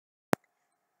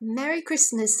Merry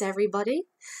Christmas, everybody.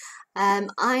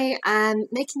 I am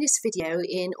making this video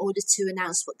in order to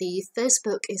announce what the first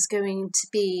book is going to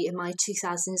be in my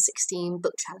 2016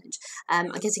 book challenge. I'm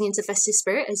getting into festive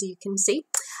spirit, as you can see.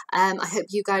 I hope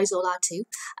you guys all are too.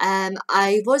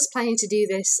 I was planning to do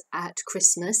this at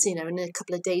Christmas, in a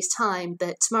couple of days' time,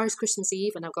 but tomorrow's Christmas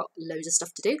Eve and I've got loads of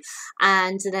stuff to do.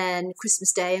 And then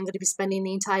Christmas Day, I'm going to be spending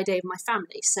the entire day with my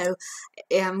family. So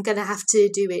I'm going to have to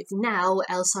do it now,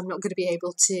 else I'm not going to be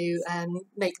able to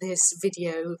make this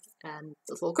video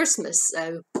before Christmas.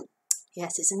 So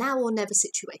yes, it's a now or never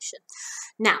situation.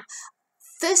 Now,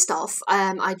 first off,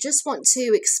 I just want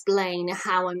to explain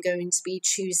how I'm going to be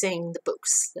choosing the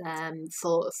books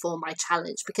for my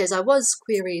challenge, because I was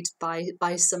queried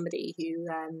by somebody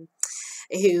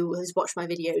who has watched my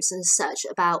videos and such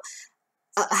about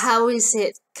how is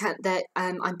it that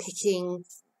I'm picking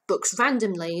books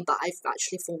randomly, but I've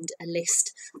actually formed a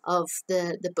list of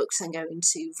the books I'm going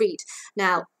to read.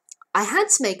 Now, I had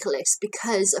to make a list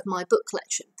because of my book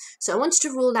collection. So I wanted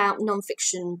to rule out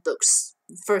non-fiction books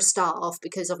for a start off,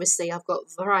 because obviously I've got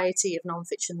a variety of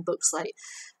non-fiction books like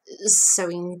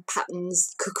sewing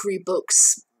patterns, cookery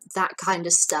books, that kind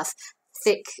of stuff,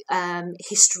 thick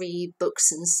history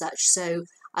books and such. So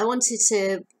I wanted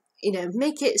to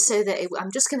make it so that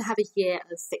I'm just going to have a year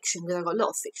of fiction, because I've got a lot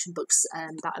of fiction books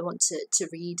that I want to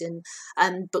read,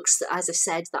 and books that, as I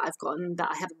said, that I've gotten that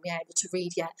I haven't been able to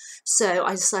read yet. So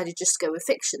I decided just to go with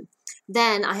fiction.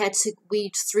 Then I had to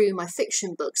weed through my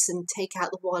fiction books and take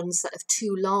out the ones that are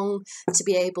too long to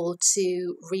be able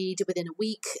to read within a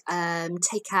week.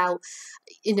 Take out,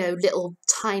 little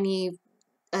tiny,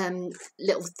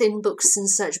 little thin books and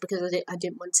such, because I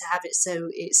didn't want to have it so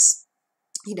it's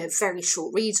very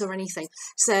short reads or anything.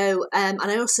 So, and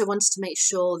I also wanted to make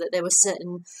sure that there were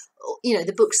certain,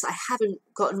 the books that I haven't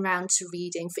gotten around to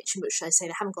reading, fiction books, should I say,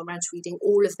 that I haven't gotten around to reading,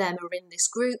 all of them are in this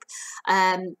group.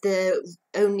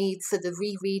 Only for the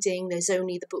rereading, there's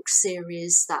only the book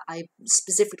series that I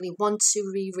specifically want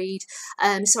to reread.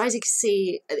 So as you can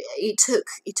see, it took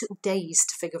days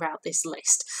to figure out this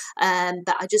list.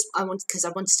 But I wanted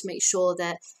to make sure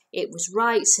that it was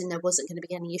right and there wasn't going to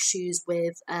be any issues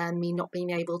with me not being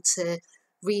able to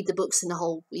read the books in the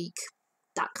whole week,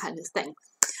 that kind of thing.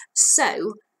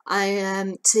 So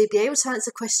to be able to answer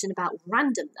the question about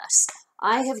randomness,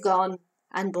 I have gone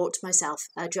and bought myself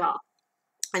a jar.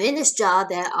 And in this jar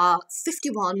there are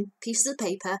 51 pieces of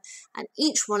paper, and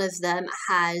each one of them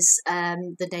has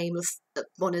the name of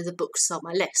one of the books on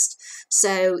my list.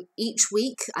 So each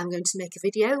week I'm going to make a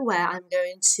video where I'm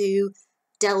going to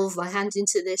delve my hand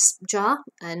into this jar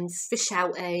and fish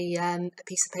out a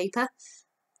piece of paper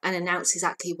and announce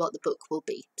exactly what the book will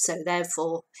be. So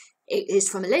therefore it is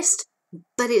from a list,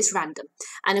 but it's random.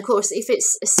 And of course, if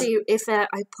it's if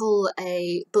I pull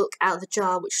a book out of the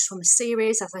jar which is from a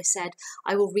series, as I said,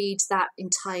 I will read that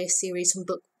entire series from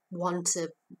book 1 to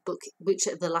book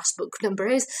whichever the last book number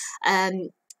is,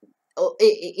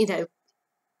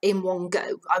 in one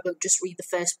go. I won't just read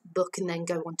the first book and then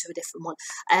go on to a different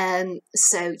one.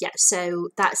 So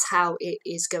that's how it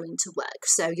is going to work.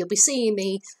 So you'll be seeing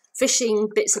me fishing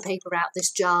bits of paper out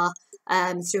this jar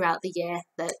throughout the year.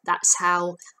 That's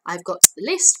how I've got to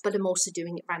the list, but I'm also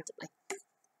doing it randomly.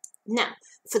 Now,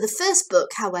 for the first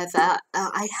book, however,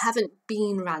 I haven't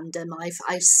been random.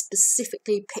 I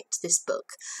specifically picked this book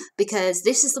because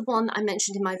this is the one I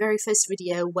mentioned in my very first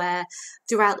video, where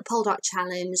throughout the Poldark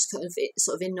Challenge, sort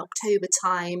of in October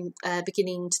time,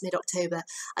 beginning to mid-October,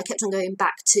 I kept on going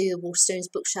back to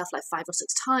Waterstones bookshelf like 5 or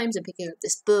 6 times and picking up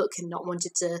this book and not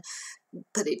wanted to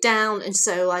put it down, and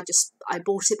so I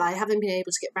bought it, but I haven't been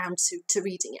able to get round to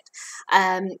reading it.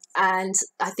 And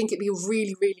I think it'd be a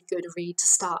really, really good read to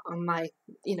start on my,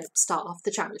 start off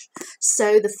the challenge.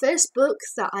 So the first book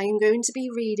that I'm going to be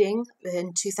reading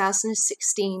in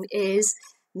 2016 is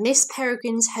Miss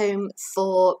Peregrine's Home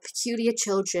for Peculiar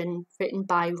Children, written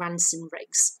by Ransom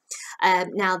Riggs.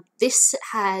 Now there's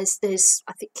I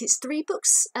think it's 3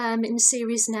 books in the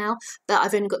series now, but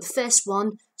I've only got the first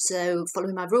one, so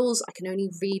following my rules I can only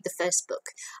read the first book.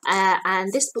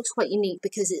 And this book's quite unique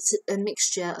because it's a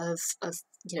mixture of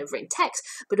written text,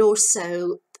 but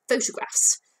also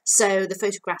photographs. So the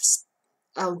photographs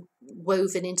are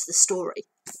woven into the story.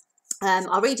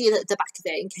 I'll read you the back of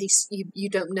it in case you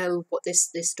don't know what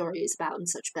this story is about and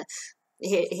such, but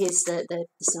here's the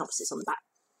synopsis on the back.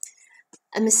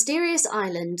 A mysterious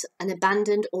island, an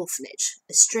abandoned orphanage,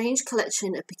 a strange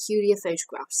collection of peculiar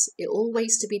photographs, it all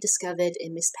waits to be discovered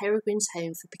in Miss Peregrine's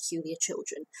Home for Peculiar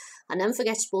Children, an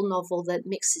unforgettable novel that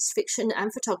mixes fiction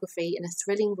and photography in a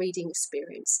thrilling reading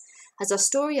experience. As our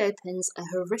story opens, a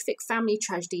horrific family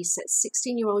tragedy sets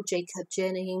 16-year-old Jacob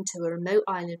journeying to a remote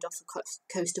island off the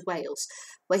coast of Wales,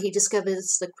 where he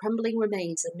discovers the crumbling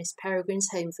remains of Miss Peregrine's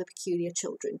Home for Peculiar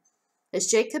Children. As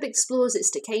Jacob explores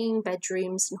its decaying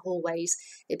bedrooms and hallways,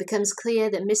 it becomes clear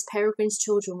that Miss Peregrine's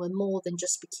children were more than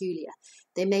just peculiar.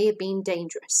 They may have been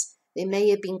dangerous. They may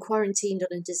have been quarantined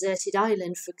on a deserted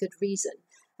island for good reason.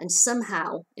 And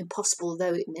somehow, impossible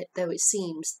though it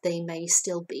seems, they may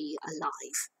still be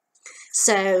alive.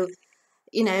 So,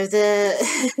 you know,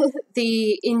 the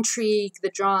the intrigue, the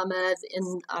drama,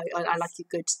 and I like a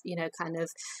good, you know, kind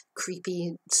of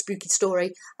creepy, spooky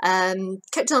story.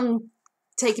 Kept on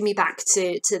taking me back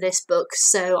to this book,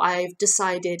 so I've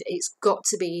decided it's got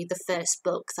to be the first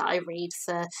book that I read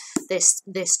for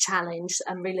this challenge.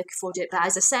 I'm really looking forward to it. But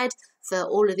as I said, for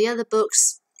all of the other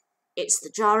books, it's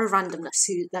the jar of randomness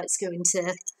that's going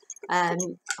to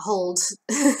hold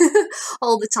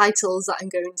all the titles that I'm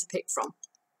going to pick from.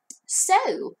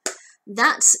 So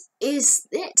that is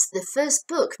it. The first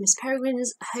book, Miss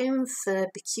Peregrine's Home for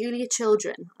Peculiar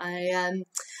Children.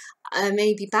 I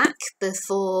may be back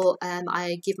before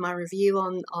I give my review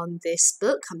on this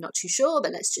book. I'm not too sure,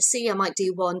 but let's just see. I might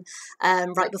do one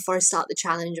right before I start the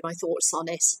challenge, my thoughts on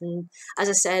it. And as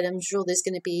I said, I'm sure there's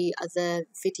going to be other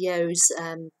videos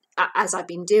as I've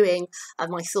been doing,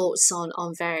 my thoughts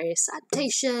on various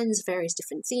adaptations, various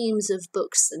different themes of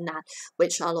books and that,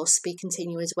 which I'll also be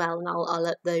continuing as well, and I'll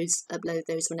upload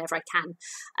those whenever I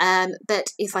can. But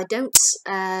if I don't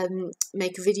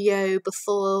make a video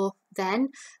before then,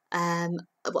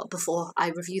 well, before I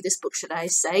review this book, should I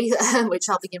say, which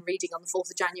I'll begin reading on the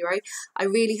 4th of January, I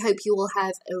really hope you all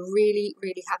have a really,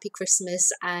 really happy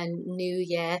Christmas and New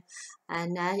Year.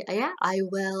 And yeah, I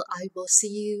will see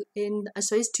you in, I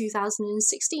suppose,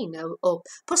 2016, or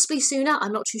possibly sooner.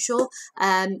 I'm not too sure.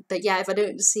 But yeah, if I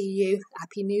don't see you,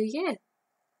 Happy New Year.